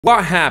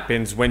What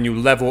happens when you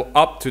level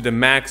up to the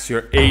max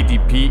your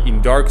ADP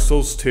in Dark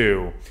Souls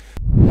 2?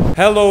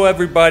 Hello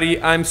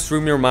everybody, I'm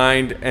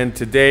StreamYourMind, and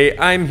today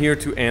I'm here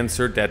to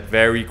answer that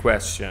very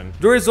question.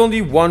 There is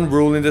only one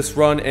rule in this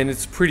run and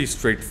it's pretty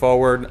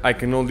straightforward. I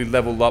can only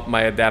level up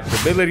my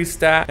adaptability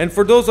stat, and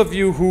for those of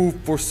you who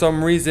for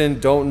some reason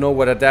don't know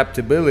what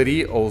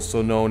adaptability,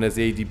 also known as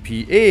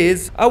ADP,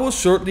 is, I will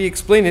shortly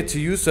explain it to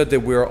you so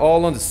that we're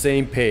all on the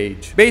same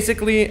page.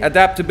 Basically,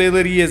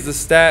 adaptability is the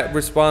stat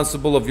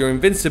responsible of your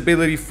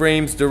invincibility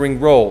frames during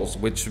rolls,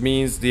 which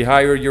means the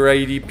higher your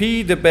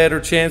ADP, the better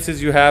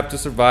chances you have to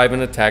survive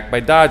an attack by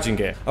dodging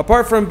it.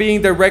 Apart from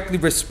being directly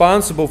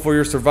responsible for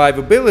your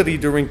survivability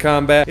during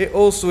combat, it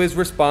also is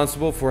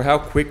responsible for how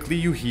quickly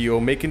you heal,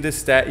 making this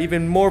stat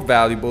even more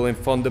valuable and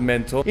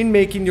fundamental in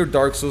making your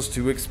Dark Souls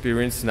 2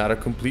 experience not a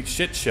complete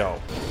shit show.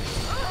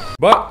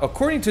 But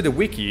according to the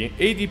wiki,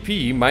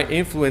 ADP might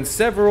influence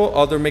several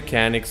other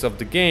mechanics of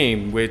the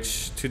game,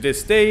 which to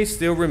this day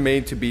still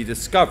remain to be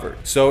discovered.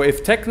 So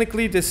if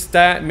technically this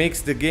stat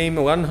makes the game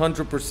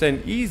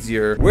 100%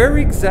 easier, where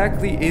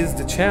exactly is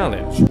the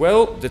challenge?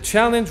 Well, the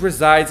challenge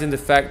resides in the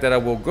fact that I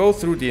will go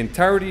through the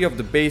entirety of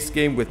the base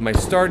game with my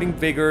starting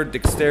vigor,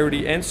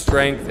 dexterity and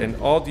strength and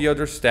all the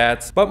other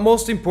stats, but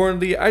most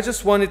importantly, I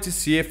just wanted to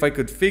see if I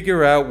could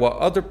figure out what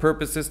other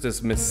purposes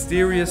this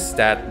mysterious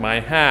stat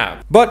might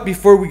have. But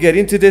before we get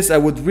into this, I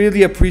would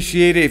really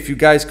appreciate it if you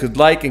guys could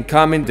like and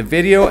comment the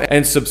video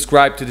and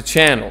subscribe to the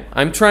channel.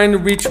 I'm trying to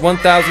reach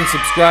 1,000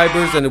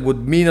 subscribers and it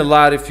would mean a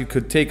lot if you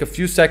could take a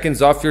few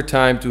seconds off your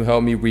time to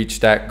help me reach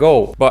that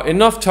goal. But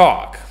enough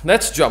talk,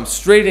 let's jump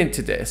straight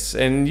into this,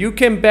 and you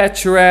can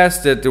bet your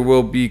ass that there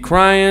will be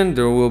crying,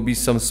 there will be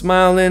some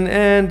smiling,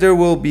 and there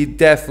will be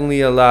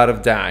definitely a lot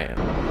of dying.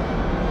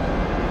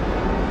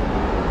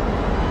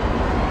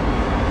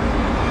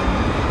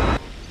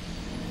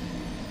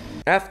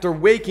 After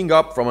waking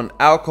up from an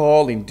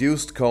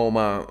alcohol-induced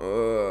coma,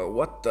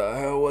 what the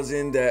hell was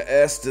in the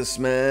Estes,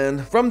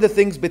 man? From the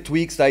things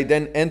betwixt, I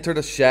then entered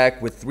a shack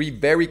with three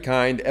very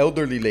kind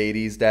elderly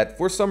ladies that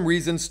for some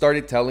reason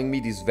started telling me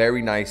these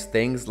very nice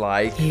things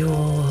like,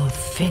 "You're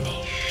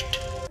finished.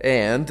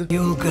 And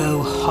You'll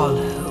go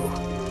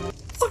hollow.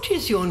 What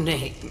is your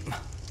name?"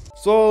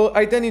 So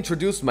I then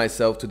introduced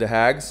myself to the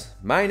hags.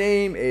 My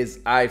name is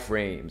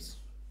iFrames.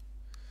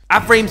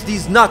 iFrames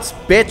these nuts,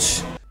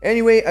 bitch!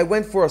 Anyway, I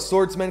went for a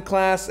swordsman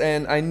class,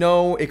 and I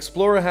know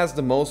Explorer has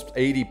the most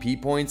ADP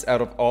points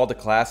out of all the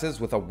classes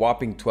with a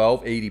whopping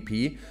 12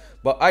 ADP,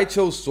 but I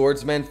chose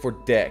swordsman for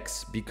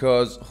dex,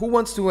 because who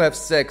wants to have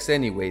sex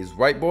anyways,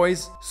 right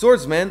boys?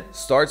 Swordsman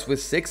starts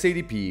with 6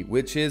 ADP,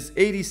 which is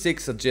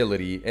 86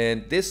 agility,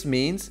 and this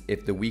means,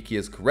 if the wiki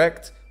is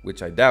correct,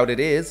 which I doubt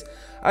it is,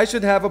 I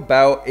should have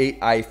about 8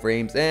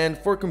 iframes, and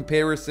for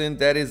comparison,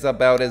 that is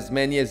about as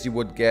many as you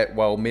would get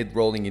while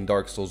mid-rolling in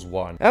Dark Souls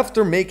 1.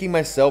 After making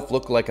myself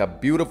look like a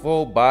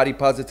beautiful body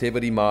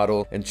positivity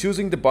model and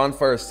choosing the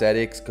bonfire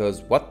aesthetics,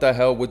 cause what the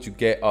hell would you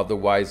get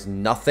otherwise?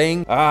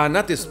 Nothing? Ah,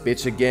 not this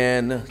bitch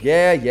again.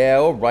 Yeah,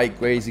 alright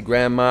crazy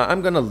grandma,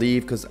 I'm gonna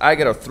leave cause I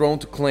got a throne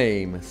to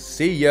claim.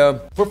 See ya.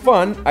 For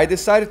fun, I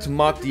decided to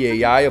mock the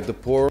AI of the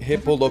poor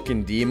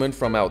hippo-looking demon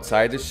from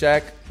outside the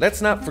shack.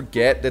 Let's not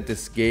forget that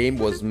this game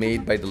was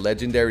made by the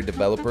legendary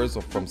developers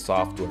of From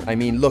Software. I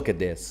mean, look at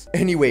this.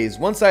 Anyways,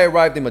 once I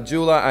arrived in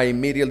Majula, I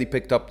immediately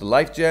picked up the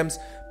life gems,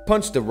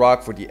 punched the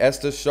rock for the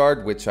Estus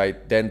shard, which I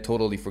then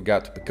totally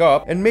forgot to pick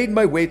up, and made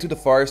my way to the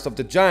Forest of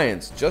the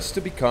Giants, just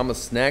to become a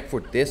snack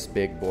for this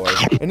big boy.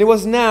 And it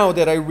was now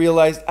that I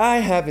realized I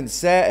haven't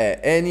sat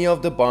at any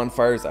of the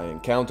bonfires I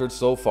encountered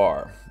so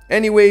far.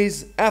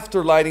 Anyways,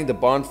 after lighting the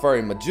bonfire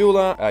in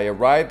Majula, I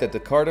arrived at the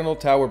Cardinal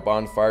Tower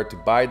bonfire to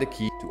buy the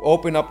key to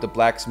open up the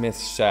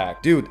blacksmith's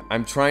shack. Dude,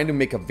 I'm trying to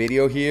make a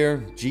video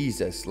here.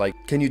 Jesus, like,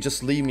 can you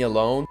just leave me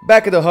alone?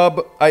 Back at the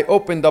hub, I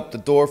opened up the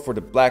door for the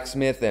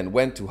blacksmith and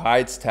went to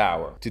Hyde's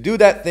Tower to do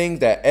that thing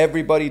that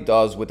everybody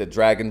does with a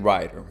dragon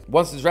rider.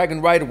 Once the dragon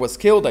rider was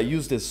killed, I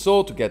used his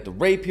soul to get the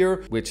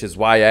rapier, which is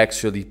why I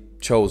actually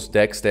chose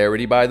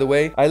dexterity, by the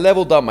way. I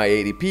leveled up my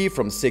ADP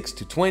from 6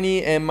 to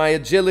 20 and my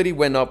agility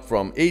went up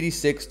from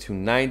 86 to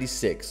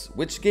 96,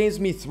 which gains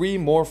me 3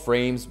 more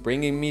frames,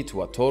 bringing me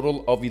to a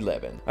total of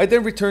 11. I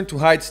then returned to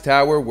Hyde's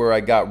Tower where I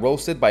got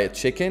roasted by a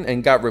chicken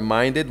and got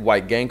reminded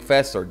why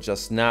gangfests are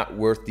just not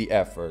worth the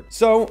effort.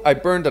 So I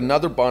burned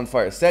another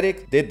bonfire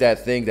aesthetic, did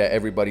that thing that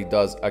everybody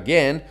does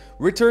again,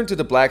 returned to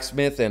the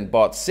blacksmith and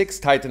bought 6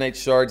 titanite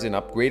shards and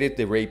upgraded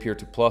the rapier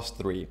to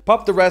 +3.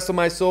 Popped the rest of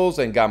my souls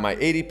and got my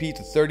ADP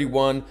to 31,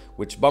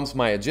 which bumps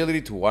my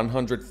agility to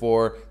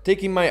 104,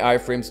 taking my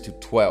iframes to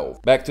 12.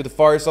 Back to the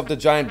Forest of the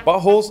Giant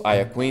Buttholes, I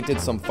acquainted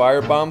some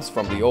fire bombs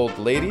from the old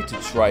lady to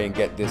try and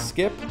get this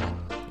skip.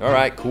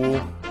 Alright,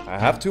 cool. I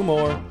have 2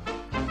 more.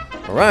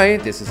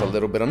 Alright, this is a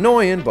little bit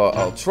annoying, but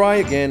I'll try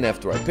again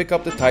after I pick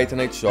up the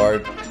titanite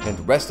shard and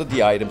the rest of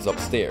the items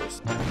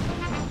upstairs.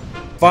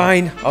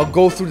 Fine, I'll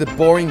go through the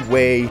boring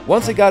way.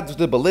 Once I got to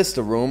the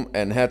ballista room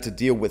and had to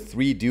deal with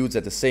 3 dudes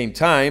at the same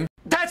time.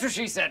 That's what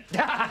she said!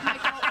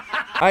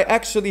 I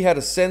actually had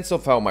a sense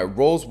of how my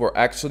rolls were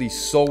actually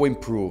so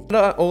improved.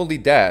 Not only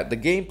that, the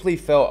gameplay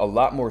felt a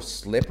lot more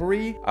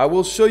slippery. I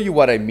will show you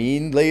what I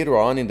mean later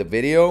on in the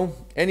video.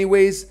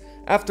 Anyways,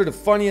 after the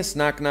funniest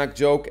knock-knock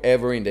joke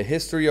ever in the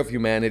history of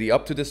humanity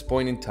up to this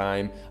point in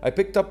time, I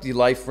picked up the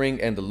life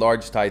ring and the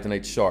large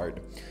titanite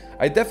shard.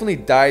 I definitely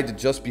died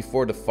just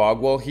before the fog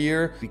wall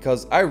here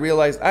because I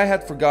realized I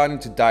had forgotten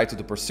to die to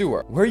the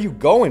pursuer. Where are you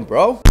going,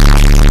 bro?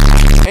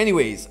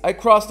 Anyways, I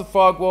crossed the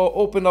fog wall,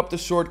 opened up the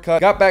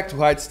shortcut, got back to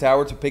Hyde's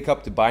tower to pick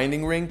up the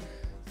binding ring.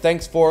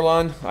 Thanks,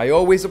 Forlon. I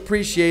always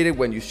appreciate it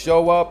when you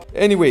show up.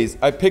 Anyways,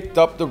 I picked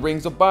up the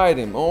rings of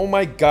binding. Oh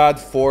my god,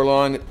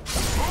 Forlon.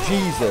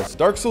 Jesus.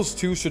 Dark Souls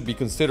 2 should be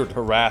considered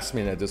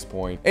harassment at this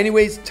point.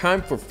 Anyways,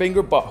 time for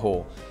Finger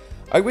Butthole.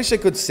 I wish I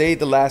could say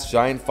the last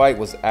giant fight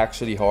was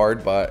actually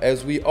hard, but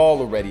as we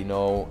all already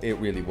know, it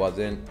really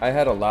wasn't. I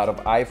had a lot of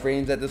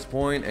iframes at this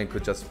point and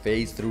could just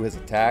phase through his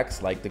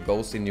attacks like the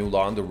ghost in New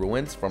Law in the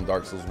Ruins from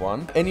Dark Souls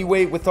 1.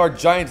 Anyway, with our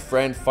giant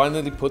friend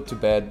finally put to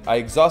bed, I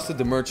exhausted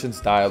the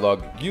merchant's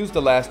dialogue, used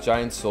the last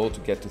giant soul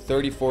to get to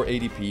 34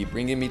 ADP,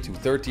 bringing me to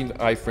 13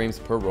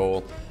 iframes per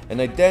roll,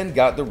 and I then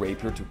got the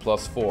rapier to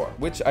 +4,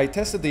 which I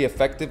tested the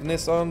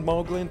effectiveness on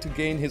Moglin to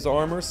gain his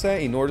armor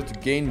set in order to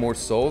gain more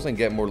souls and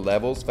get more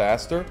levels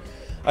faster.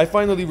 I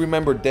finally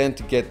remembered then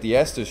to get the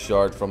Estus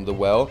shard from the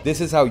well. This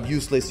is how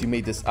useless you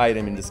made this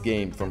item in this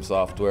game from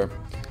software.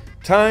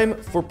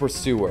 Time for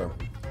Pursuer.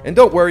 And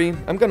don't worry,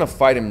 I'm gonna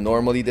fight him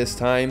normally this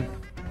time.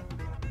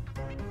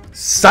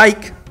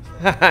 Psych!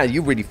 Haha,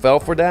 you really fell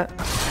for that?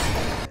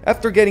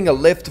 After getting a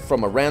lift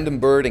from a random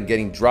bird and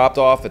getting dropped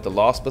off at the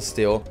Lost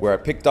Bastille, where I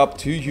picked up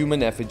 2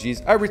 human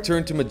effigies, I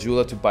returned to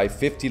Majula to buy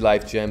 50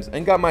 life gems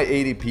and got my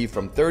ADP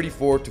from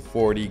 34 to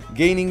 40,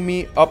 gaining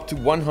me up to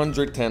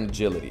 110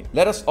 agility.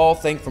 Let us all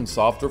thank From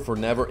Software for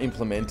never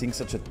implementing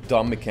such a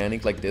dumb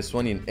mechanic like this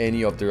one in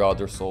any of their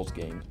other Souls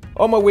games.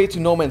 On my way to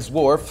No Man's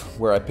Wharf,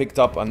 where I picked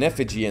up an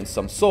effigy and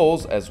some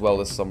souls, as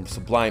well as some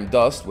sublime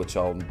dust, which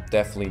I'll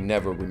definitely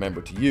never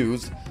remember to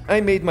use,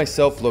 I made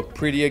myself look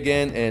pretty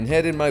again and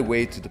headed my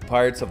way to the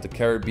Pirates of the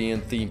Caribbean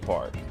theme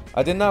park.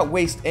 I did not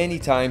waste any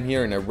time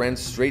here and I ran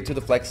straight to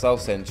the Flexile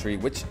Sentry,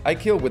 which I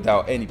killed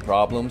without any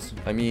problems.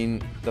 I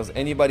mean, does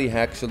anybody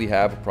actually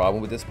have a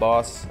problem with this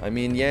boss? I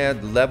mean, yeah,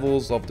 the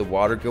levels of the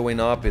water going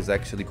up is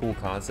actually a cool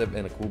concept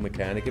and a cool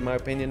mechanic in my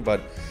opinion,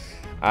 but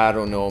I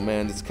don't know,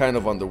 man, it's kind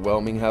of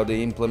underwhelming how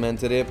they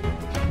implemented it.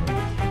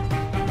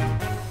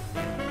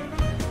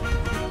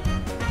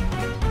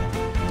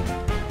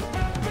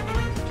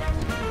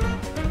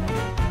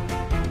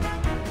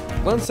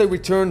 Once I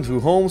returned to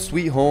home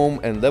sweet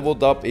home and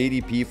leveled up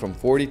ADP from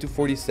 40 to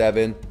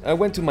 47, I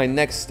went to my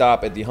next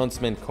stop at the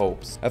Huntsman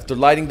Copse. After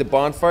lighting the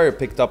bonfire, I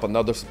picked up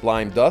another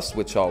sublime dust,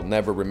 which I'll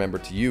never remember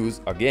to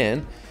use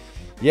again.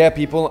 Yeah,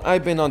 people,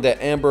 I've been on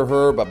that amber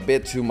herb a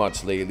bit too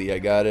much lately, I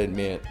gotta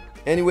admit.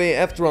 Anyway,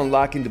 after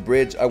unlocking the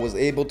bridge, I was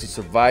able to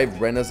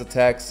survive Rena's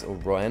attacks.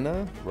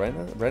 Rena?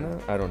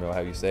 I don't know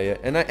how you say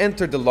it. And I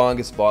entered the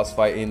longest boss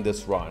fight in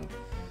this run.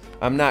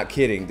 I'm not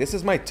kidding, this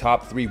is my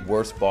top 3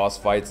 worst boss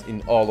fights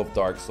in all of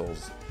Dark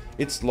Souls.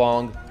 It's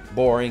long,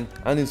 boring,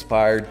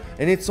 uninspired,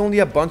 and it's only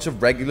a bunch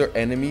of regular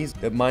enemies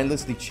that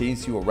mindlessly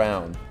chase you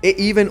around. It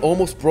even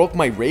almost broke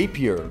my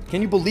rapier.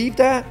 Can you believe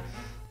that?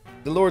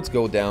 The lords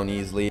go down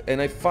easily,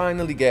 and I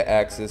finally get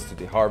access to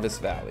the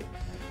Harvest Valley.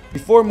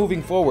 Before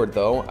moving forward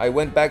though, I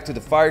went back to the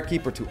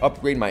Firekeeper to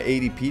upgrade my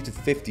ADP to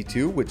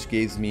 52, which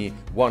gives me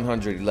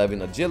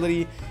 111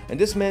 agility, and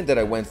this meant that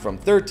I went from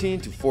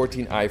 13 to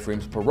 14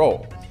 iframes per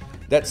roll.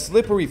 That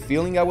slippery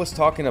feeling I was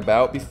talking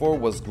about before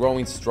was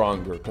growing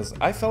stronger, because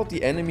I felt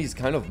the enemies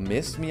kind of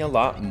missed me a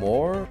lot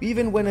more,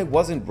 even when I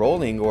wasn't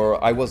rolling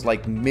or I was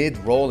like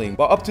mid-rolling,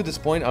 but up to this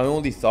point I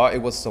only thought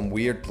it was some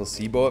weird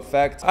placebo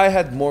effect. I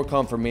had more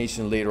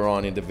confirmation later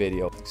on in the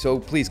video, so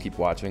please keep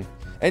watching.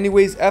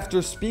 Anyways,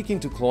 after speaking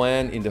to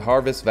Cloan in the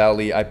Harvest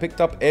Valley, I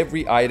picked up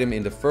every item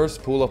in the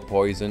first pool of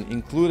poison,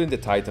 including the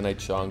Titanite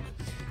chunk,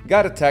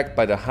 got attacked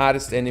by the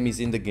hottest enemies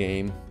in the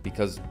game,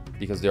 because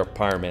they're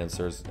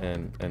pyromancers,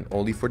 and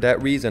only for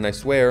that reason, I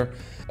swear.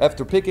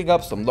 After picking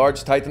up some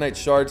large titanite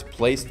shards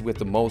placed with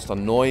the most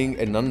annoying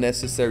and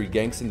unnecessary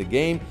ganks in the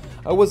game,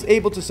 I was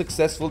able to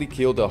successfully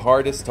kill the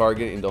hardest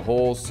target in the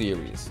whole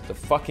series, the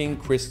fucking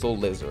crystal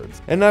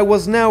lizards. And I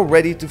was now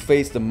ready to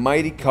face the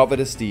mighty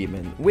covetous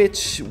demon,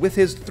 which, with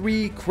his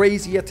 3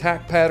 crazy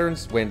attack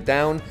patterns, went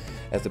down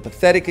as the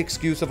pathetic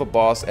excuse of a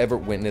boss ever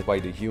witnessed by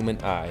the human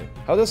eye.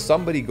 How does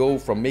somebody go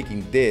from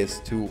making this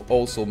to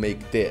also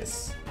make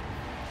this?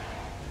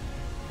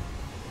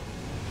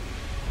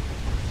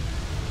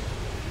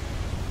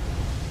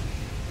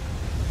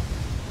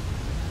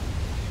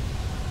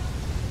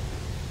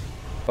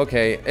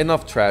 Okay,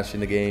 enough trash in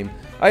the game.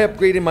 I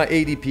upgraded my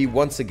ADP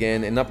once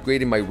again and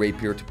upgraded my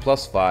rapier to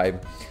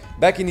 +5.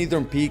 Back in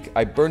Ethereum Peak,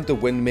 I burned the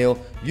windmill,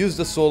 used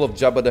the soul of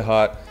Jabba the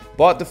Hutt,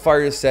 bought the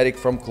fire ascetic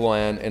from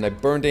Cloan, and I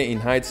burned it in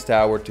Hyde's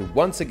tower to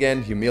once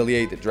again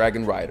humiliate the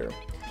Dragon Rider.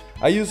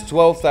 I used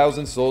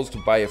 12,000 souls to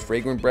buy a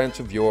fragrant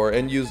branch of yore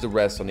and used the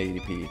rest on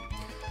ADP.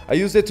 I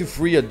used it to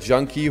free a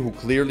junkie who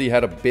clearly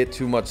had a bit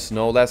too much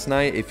snow last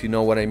night, if you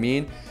know what I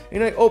mean.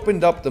 And I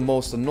opened up the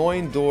most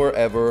annoying door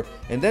ever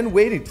and then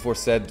waited for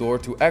said door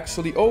to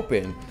actually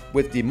open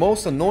with the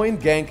most annoying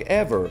gank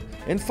ever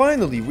and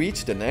finally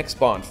reached the next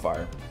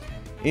bonfire.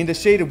 In the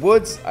shaded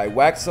woods, I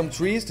whacked some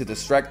trees to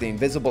distract the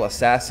invisible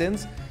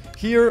assassins.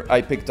 Here,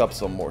 I picked up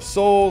some more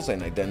souls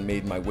and I then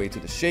made my way to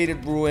the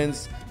shaded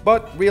ruins,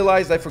 but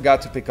realized I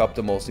forgot to pick up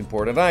the most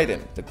important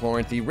item, the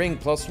Chloranthy Ring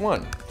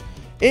 +1.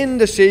 In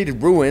the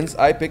shaded ruins,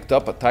 I picked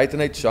up a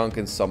Titanite chunk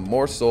and some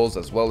more souls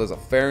as well as a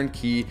Farron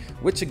key,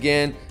 which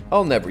again,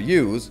 I'll never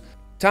use.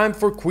 Time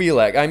for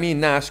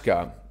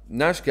Nashka.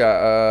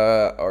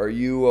 Nashka, are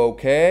you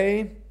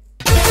okay?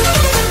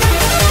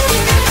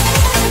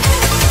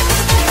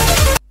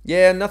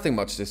 Yeah, nothing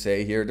much to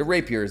say here. The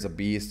rapier is a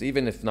beast,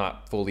 even if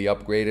not fully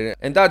upgraded,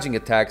 and dodging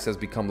attacks has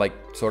become like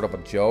sort of a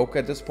joke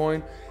at this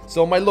point,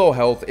 so my low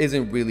health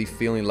isn't really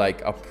feeling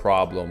like a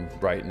problem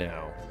right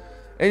now.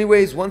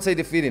 Anyways, once I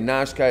defeated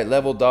Nashka, I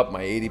leveled up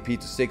my ADP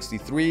to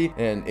 63,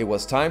 and it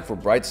was time for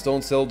Brightstone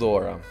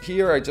Seldora.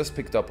 Here I just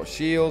picked up a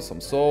shield, some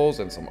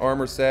souls, and some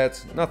armor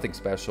sets, nothing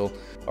special.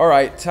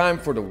 Alright, time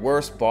for the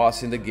worst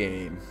boss in the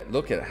game.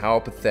 Look at how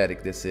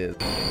pathetic this is.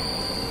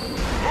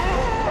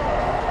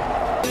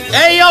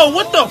 Hey yo,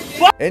 what the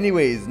fuck?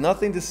 Anyways,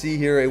 nothing to see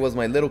here. It was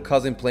my little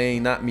cousin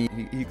playing, not me.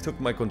 He took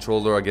my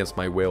controller against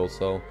my will,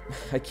 so...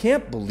 I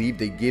can't believe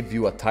they give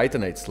you a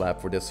Titanite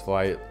slap for this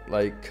fight.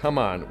 Like, come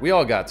on. We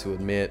all got to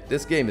admit,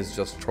 this game is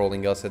just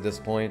trolling us at this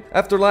point.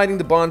 After lighting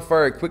the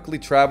bonfire, I quickly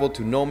traveled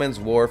to No Man's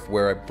Wharf,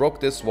 where I broke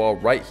this wall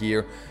right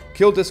here,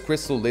 killed this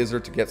crystal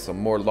lizard to get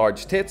some more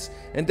large tits,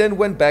 and then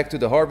went back to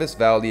the Harvest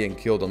Valley and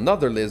killed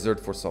another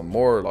lizard for some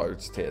more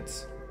large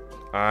tits.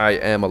 I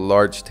am a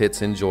large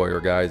tits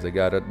enjoyer, guys, I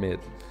gotta admit.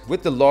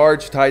 With the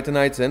large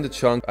Titanites and the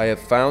chunk I have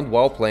found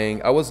while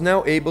playing, I was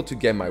now able to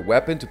get my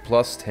weapon to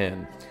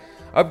 +10.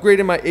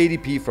 Upgraded my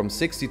ADP from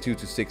 62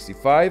 to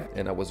 65,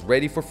 and I was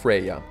ready for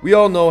Freya. We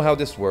all know how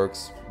this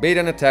works. Bait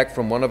an attack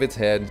from one of its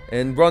head,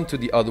 and run to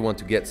the other one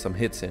to get some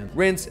hits in.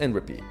 Rinse and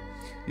repeat.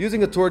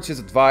 Using a torch is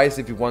advised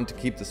if you want to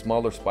keep the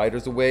smaller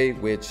spiders away,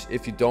 which,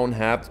 if you don't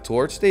have the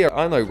torch, they are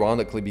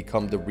unironically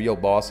become the real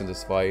boss in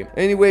this fight.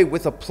 Anyway,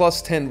 with a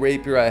 +10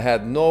 rapier, I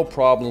had no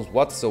problems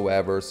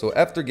whatsoever, so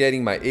after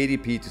getting my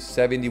ADP to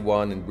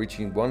 71 and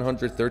reaching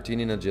 113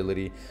 in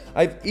agility,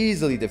 I've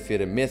easily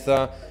defeated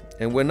Mytha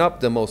and went up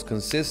the most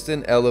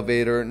consistent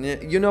elevator.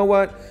 You know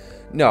what?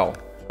 No.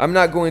 I'm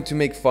not going to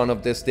make fun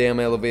of this damn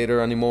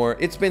elevator anymore.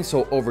 It's been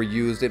so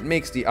overused, it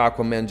makes the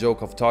Aquaman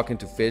joke of talking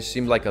to fish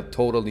seem like a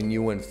totally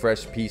new and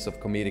fresh piece of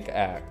comedic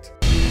act.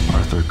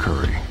 Arthur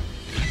Curry.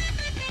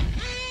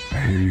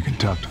 I hear you can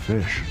talk to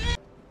fish.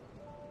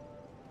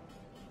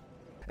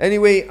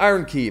 Anyway,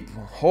 Iron Keep.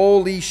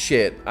 Holy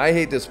shit, I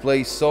hate this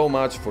place so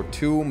much for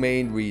two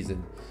main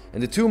reasons.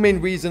 And the two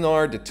main reasons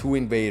are the two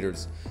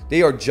invaders.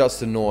 They are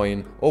just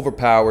annoying,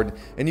 overpowered,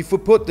 and if we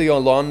put the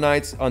Lawn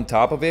Knights on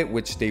top of it,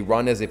 which they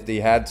run as if they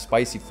had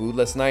spicy food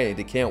last night and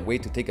they can't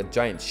wait to take a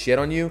giant shit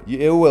on you,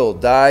 you will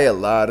die a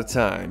lot of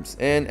times.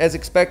 And as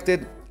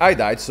expected, I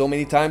died so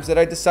many times that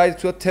I decided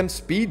to attempt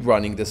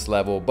speedrunning this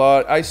level,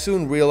 but I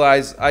soon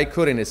realized I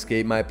couldn't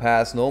escape my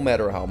past no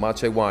matter how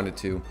much I wanted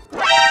to.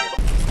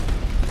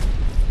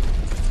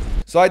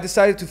 So I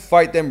decided to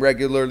fight them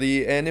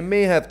regularly, and it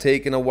may have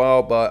taken a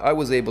while, but I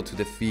was able to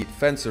defeat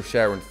Fencer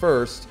Sharon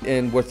first,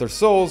 and with her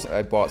souls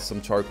I bought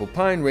some charcoal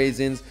pine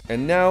raisins,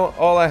 and now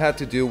all I had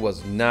to do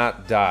was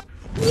not die.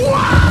 Okay,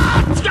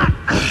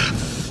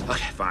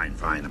 fine,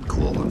 I'm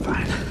cool, I'm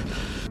fine.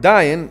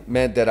 Dying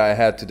meant that I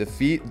had to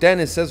defeat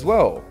Dennis as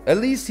well. At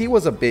least he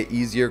was a bit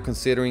easier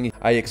considering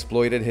I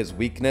exploited his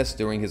weakness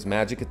during his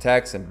magic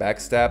attacks and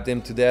backstabbed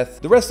him to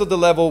death. The rest of the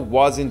level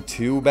wasn't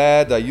too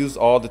bad. I used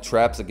all the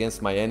traps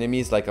against my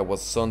enemies like I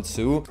was Sun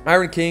Tzu.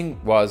 Iron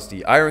King was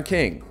the Iron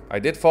King. I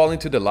did fall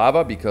into the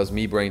lava because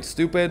me brain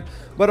stupid,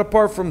 but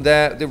apart from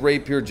that, the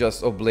rapier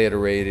just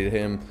obliterated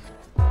him.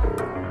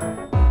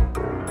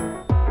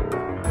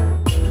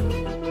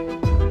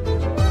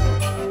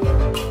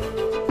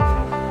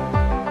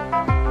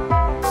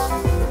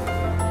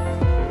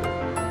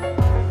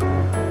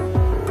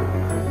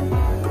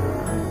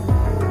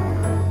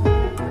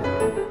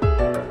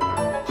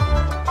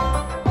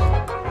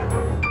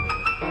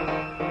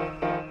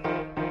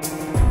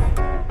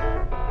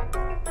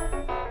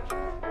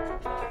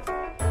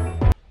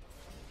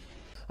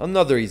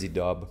 Another easy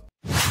dub.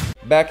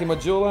 Back in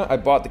Majula, I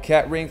bought the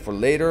cat ring for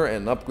later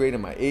and upgraded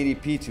my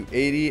ADP to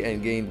 80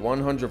 and gained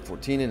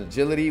 114 in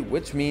agility,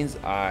 which means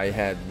I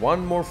had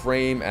one more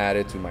frame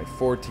added to my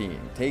 14,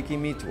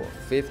 taking me to a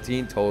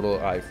 15 total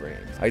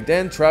iframes. I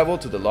then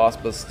traveled to the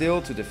Lost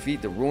Bastille to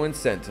defeat the Ruined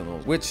Sentinel,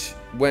 which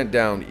went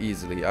down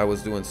easily. I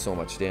was doing so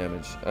much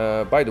damage.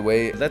 By the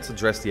way, let's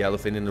address the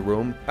elephant in the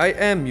room. I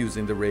am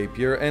using the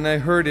rapier, and I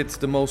heard it's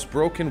the most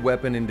broken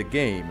weapon in the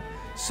game.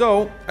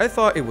 So I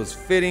thought it was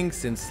fitting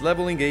since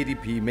leveling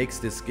ADP makes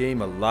this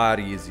game a lot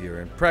easier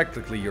and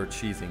practically you're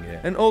cheesing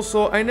it. And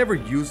also I never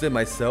used it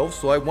myself,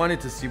 so I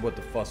wanted to see what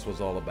the fuss was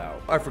all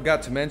about. I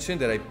forgot to mention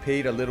that I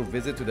paid a little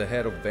visit to the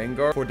head of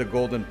Vanguard for the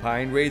golden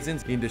pine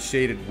raisins in the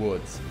shaded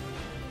woods.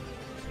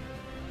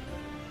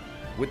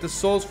 With the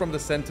souls from the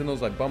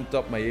Sentinels, I bumped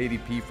up my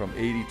ADP from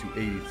 80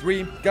 to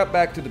 83, got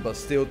back to the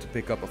Bastille to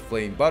pick up a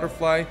flame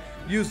butterfly,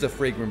 used the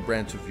fragrant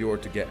branch of yore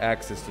to get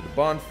access to the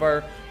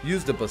bonfire,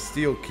 used the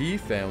Bastille key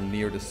found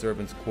near the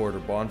servants' quarter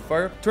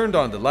bonfire, turned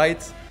on the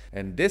lights,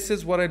 and this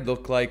is what I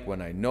look like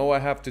when I know I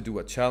have to do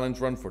a challenge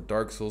run for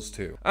Dark Souls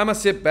 2. I'ma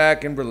sit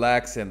back and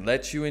relax and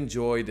let you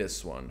enjoy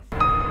this one.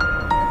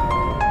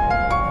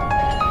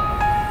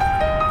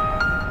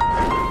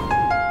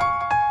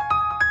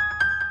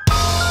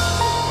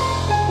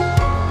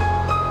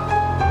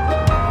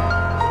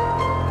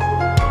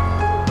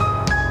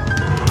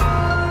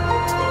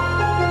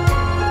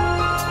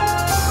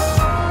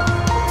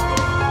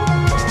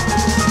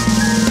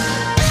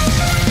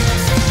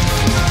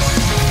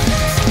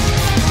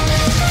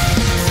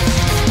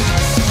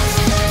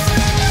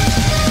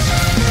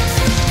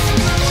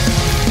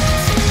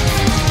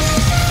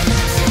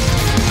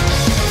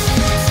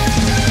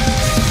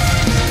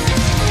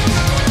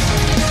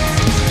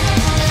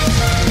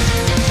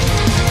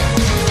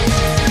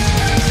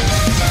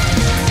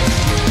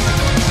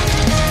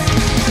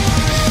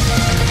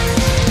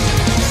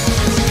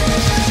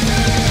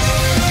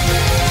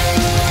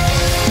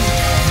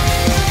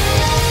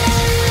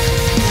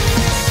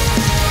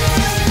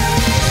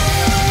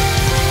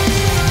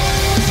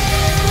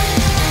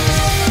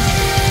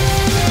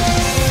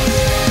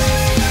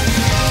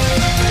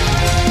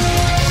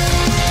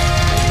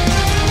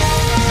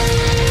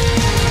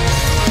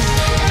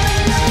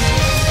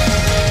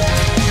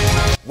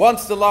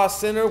 Once the lost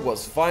sinner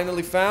was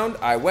finally found,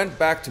 I went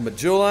back to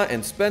Majula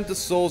and spent the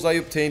souls I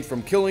obtained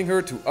from killing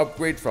her to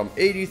upgrade from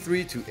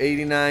 83 to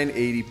 89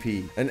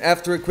 ADP. And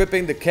after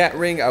equipping the cat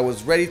ring, I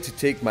was ready to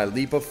take my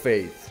leap of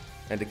faith.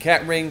 And the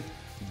cat ring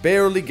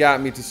barely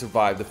got me to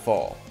survive the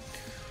fall.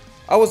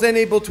 I was then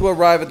able to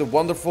arrive at the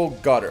wonderful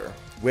gutter,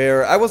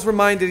 where I was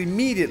reminded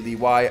immediately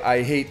why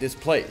I hate this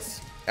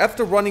place.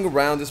 After running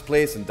around this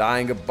place and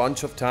dying a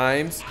bunch of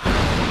times,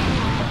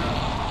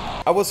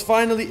 I was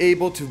finally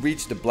able to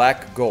reach the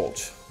Black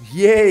Gulch.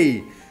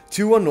 Yay!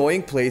 2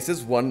 annoying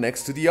places, one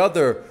next to the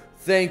other.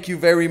 Thank you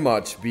very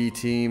much,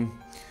 B-Team.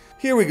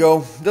 Here we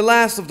go, the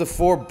last of the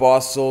 4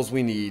 boss souls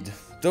we need,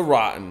 the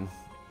Rotten.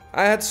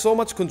 I had so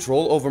much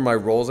control over my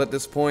rolls at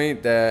this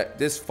point that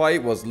this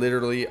fight was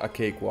literally a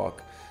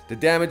cakewalk. The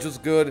damage was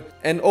good,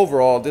 and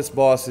overall this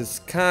boss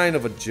is kind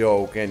of a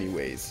joke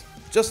anyways.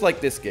 Just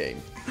like this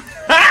game.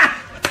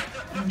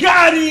 Ha!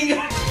 Got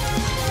him!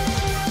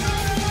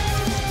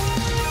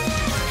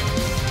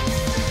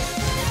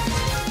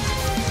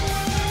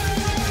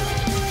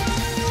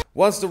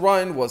 Once the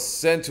Rotten was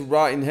sent to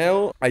rot in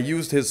hell, I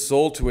used his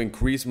soul to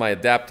increase my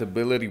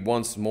adaptability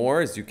once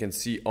more, as you can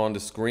see on the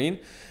screen,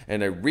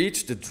 and I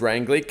reached the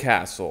Drangley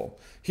Castle.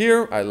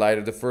 Here, I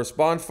lighted the first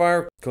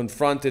bonfire,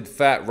 confronted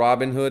Fat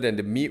Robin Hood and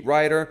the Meat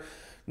Rider.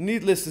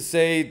 Needless to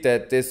say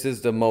that this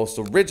is the most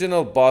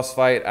original boss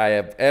fight I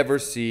have ever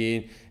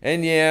seen,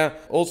 and yeah,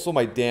 also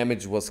my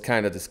damage was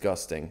kinda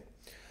disgusting.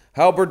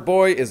 Halberd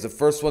Boy is the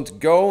first one to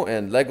go,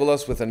 and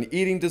Legolas with an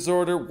eating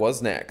disorder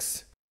was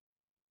next.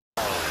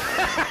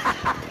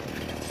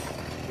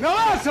 Now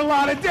that's a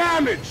lot of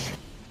damage!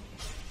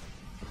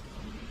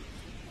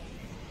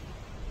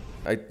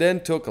 I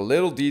then took a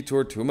little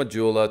detour to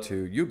Majula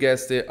to, you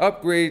guessed it,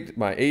 upgrade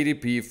my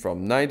ADP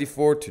from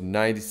 94 to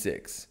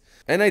 96.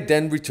 And I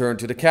then returned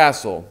to the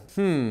castle.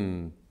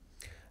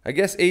 I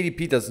guess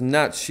ADP does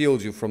not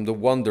shield you from the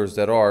wonders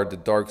that are the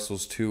Dark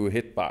Souls 2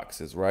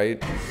 hitboxes,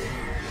 right?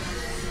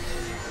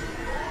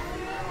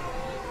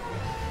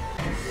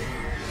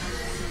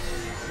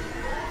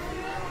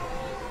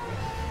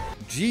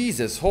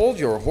 Jesus, hold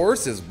your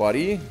horses,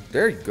 buddy.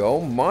 There you go,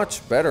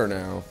 much better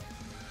now.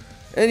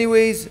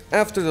 Anyways,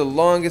 after the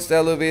longest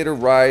elevator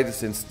ride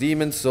since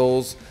Demon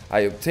Souls,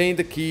 I obtained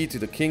the key to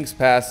the King's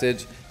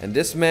Passage, and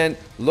this meant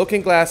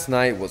Looking Glass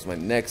Knight was my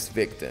next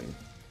victim.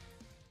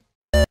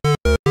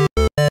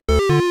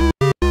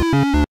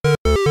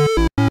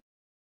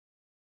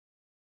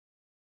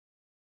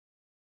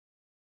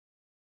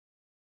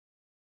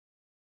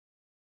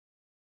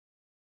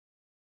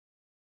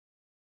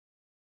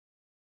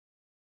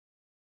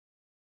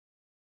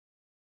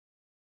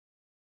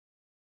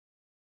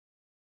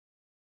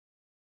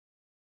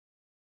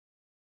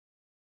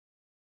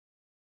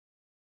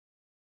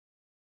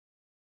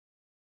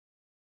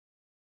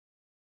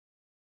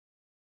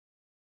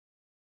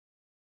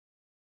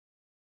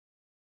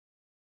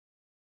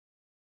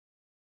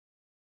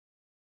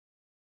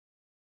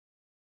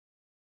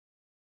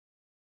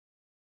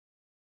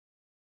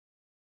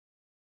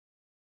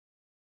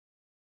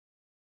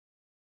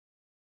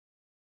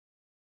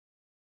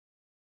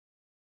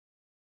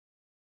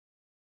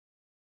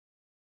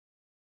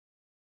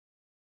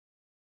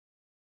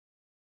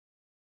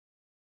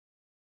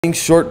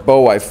 short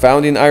bow I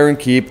found in Iron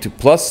Keep to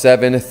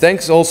 +7,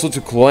 thanks also to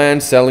Clan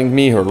selling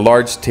me her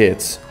large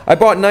tits. I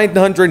bought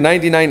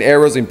 999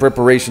 arrows in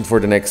preparation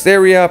for the next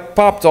area,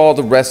 popped all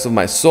the rest of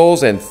my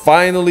souls, and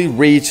finally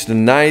reached the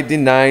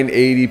 99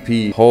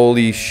 ADP.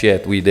 Holy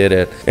shit, we did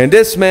it. And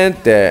this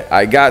meant that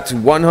I got to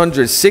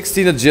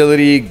 116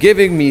 agility,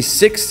 giving me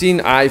 16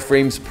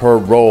 iframes per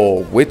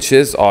roll, which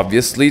is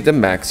obviously the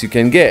max you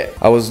can get.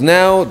 I was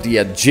now the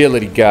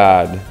agility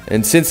god,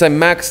 and since I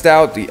maxed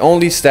out the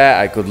only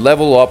stat I could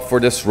level up for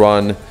this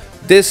run,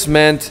 this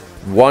meant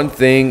one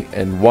thing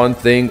and one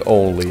thing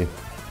only.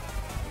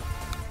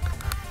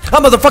 A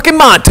motherfucking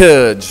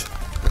montage!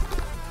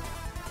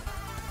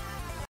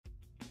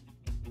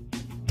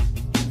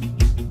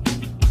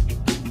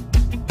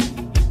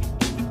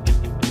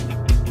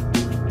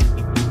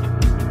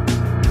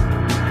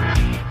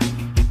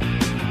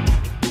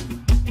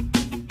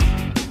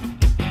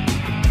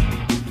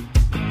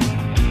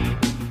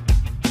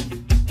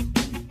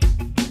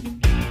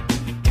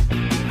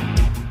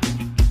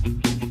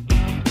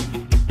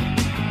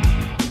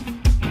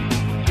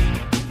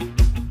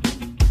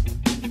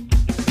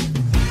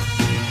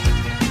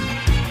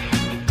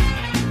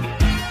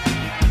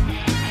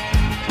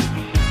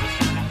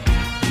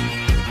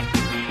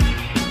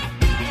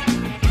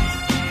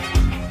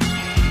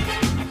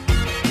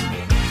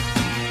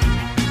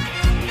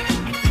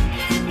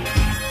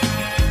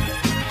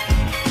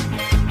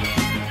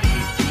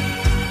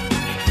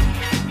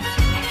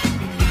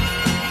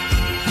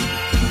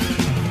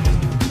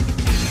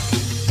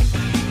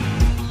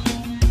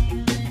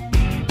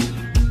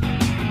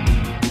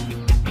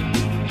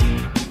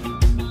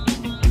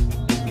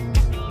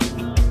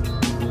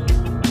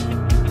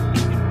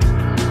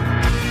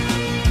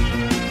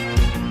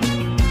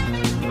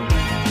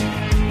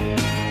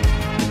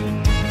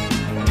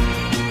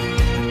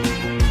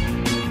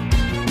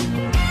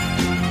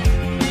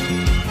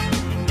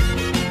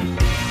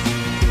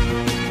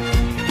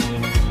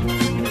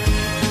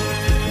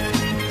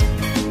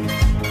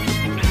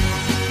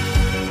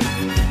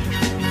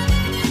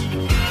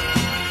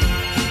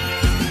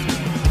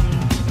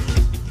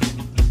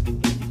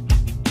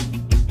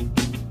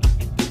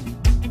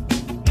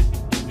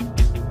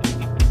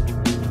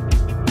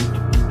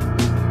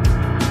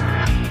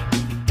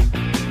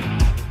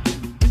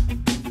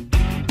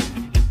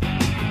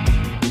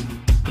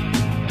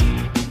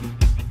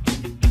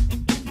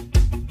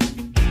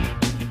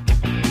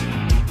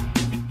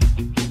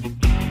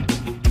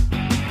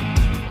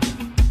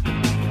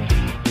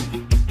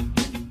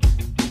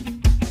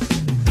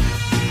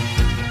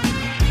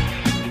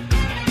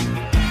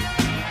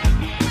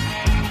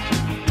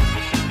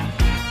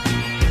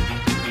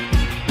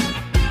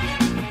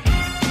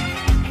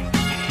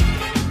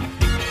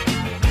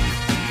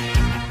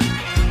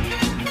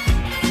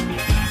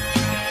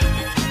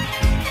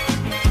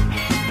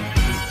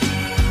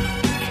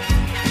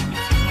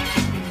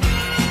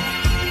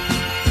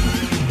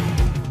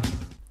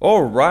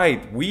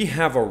 Alright, we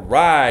have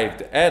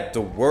arrived at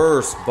the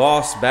worst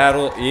boss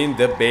battle in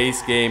the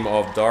base game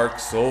of Dark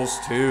Souls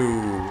 2.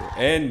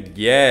 And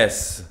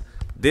yes,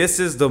 this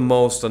is the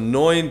most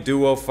annoying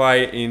duo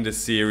fight in the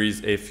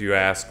series if you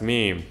ask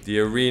me. The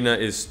arena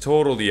is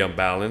totally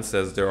unbalanced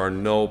as there are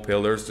no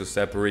pillars to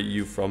separate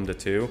you from the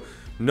two.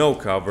 No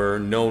cover,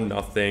 no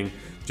nothing.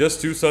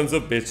 Just two sons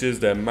of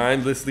bitches that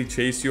mindlessly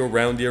chase you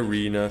around the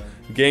arena,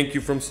 gank you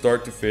from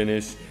start to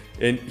finish,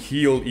 and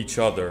heal each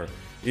other.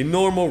 In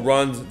normal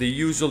runs, they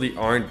usually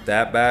aren't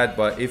that bad,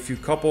 but if you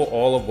couple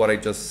all of what I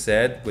just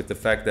said with the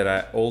fact that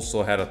I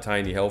also had a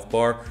tiny health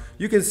bar,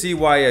 you can see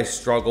why I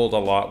struggled a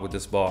lot with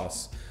this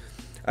boss.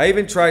 I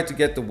even tried to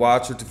get the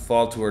Watcher to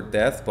fall to her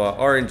death, but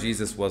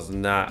RNGesus was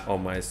not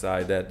on my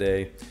side that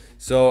day.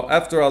 So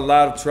after a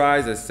lot of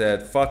tries, I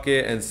said fuck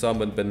it and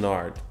summoned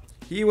Bernard.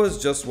 He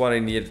was just what I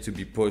needed to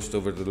be pushed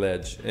over the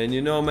ledge, and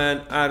you know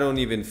man, I don't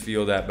even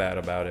feel that bad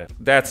about it.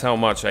 That's how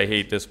much I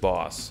hate this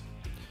boss.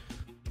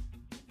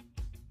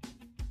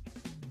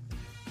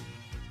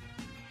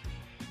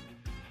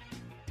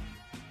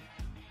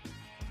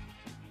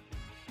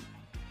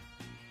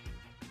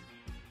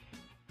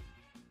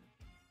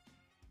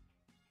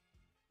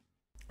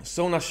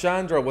 So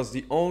Nashandra was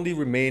the only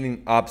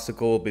remaining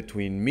obstacle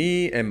between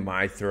me and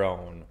my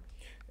throne.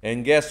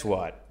 And guess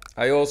what?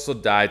 I also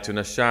died to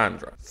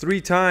Nashandra.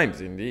 3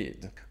 times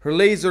indeed. Her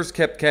lasers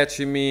kept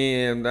catching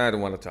me and I don't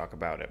want to talk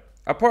about it.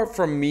 Apart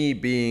from me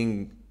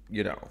being,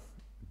 you know,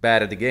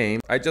 bad at the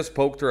game, I just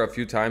poked her a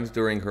few times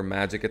during her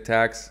magic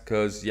attacks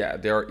cause yeah,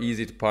 they are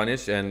easy to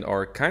punish and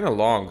are kinda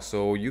long,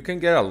 so you can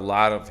get a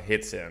lot of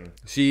hits in.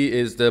 She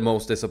is the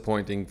most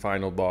disappointing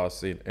final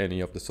boss in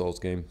any of the Souls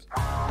games.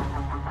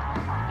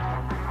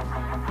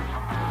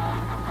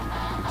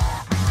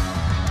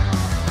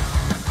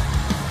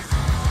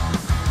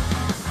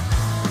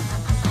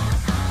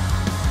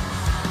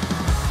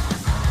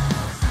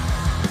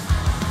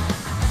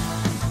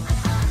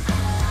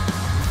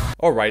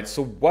 Alright,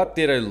 so what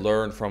did I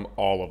learn from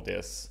all of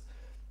this?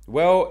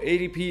 Well,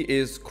 ADP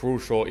is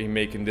crucial in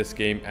making this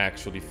game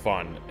actually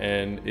fun,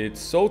 and it's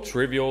so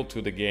trivial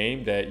to the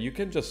game that you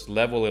can just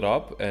level it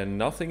up and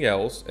nothing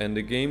else, and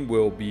the game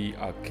will be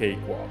a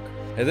cakewalk.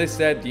 As I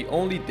said, the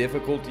only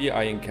difficulty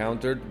I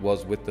encountered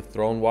was with the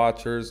Throne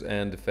Watchers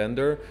and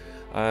Defender.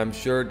 I'm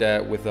sure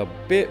that with a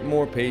bit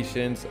more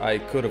patience I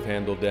could have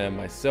handled them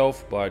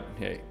myself, but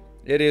hey,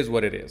 it is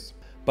what it is.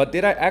 But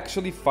did I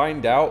actually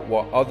find out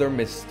what other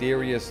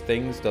mysterious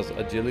things does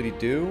agility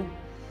do?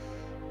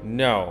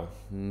 No,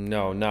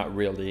 not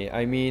really.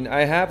 I mean,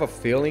 I have a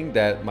feeling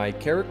that my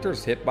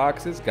character's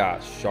hitboxes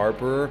got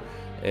sharper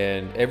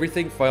and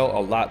everything felt a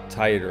lot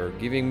tighter,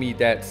 giving me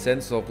that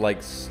sense of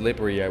like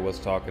slippery I was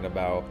talking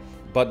about.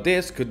 But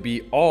this could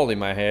be all in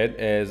my head,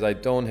 as I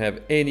don't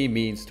have any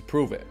means to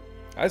prove it.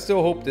 I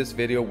still hope this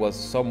video was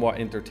somewhat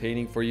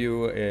entertaining for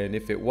you, and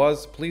if it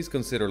was, please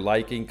consider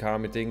liking,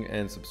 commenting,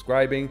 and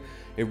subscribing.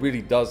 It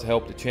really does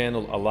help the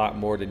channel a lot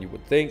more than you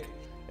would think.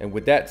 And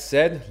with that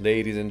said,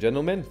 ladies and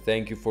gentlemen,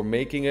 thank you for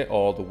making it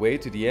all the way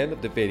to the end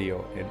of the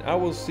video, and I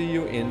will see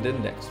you in the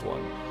next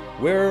one,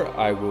 where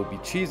I will be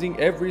cheesing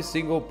every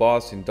single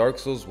boss in Dark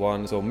Souls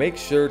 1, so make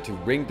sure to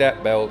ring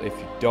that bell if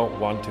you don't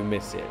want to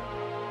miss it.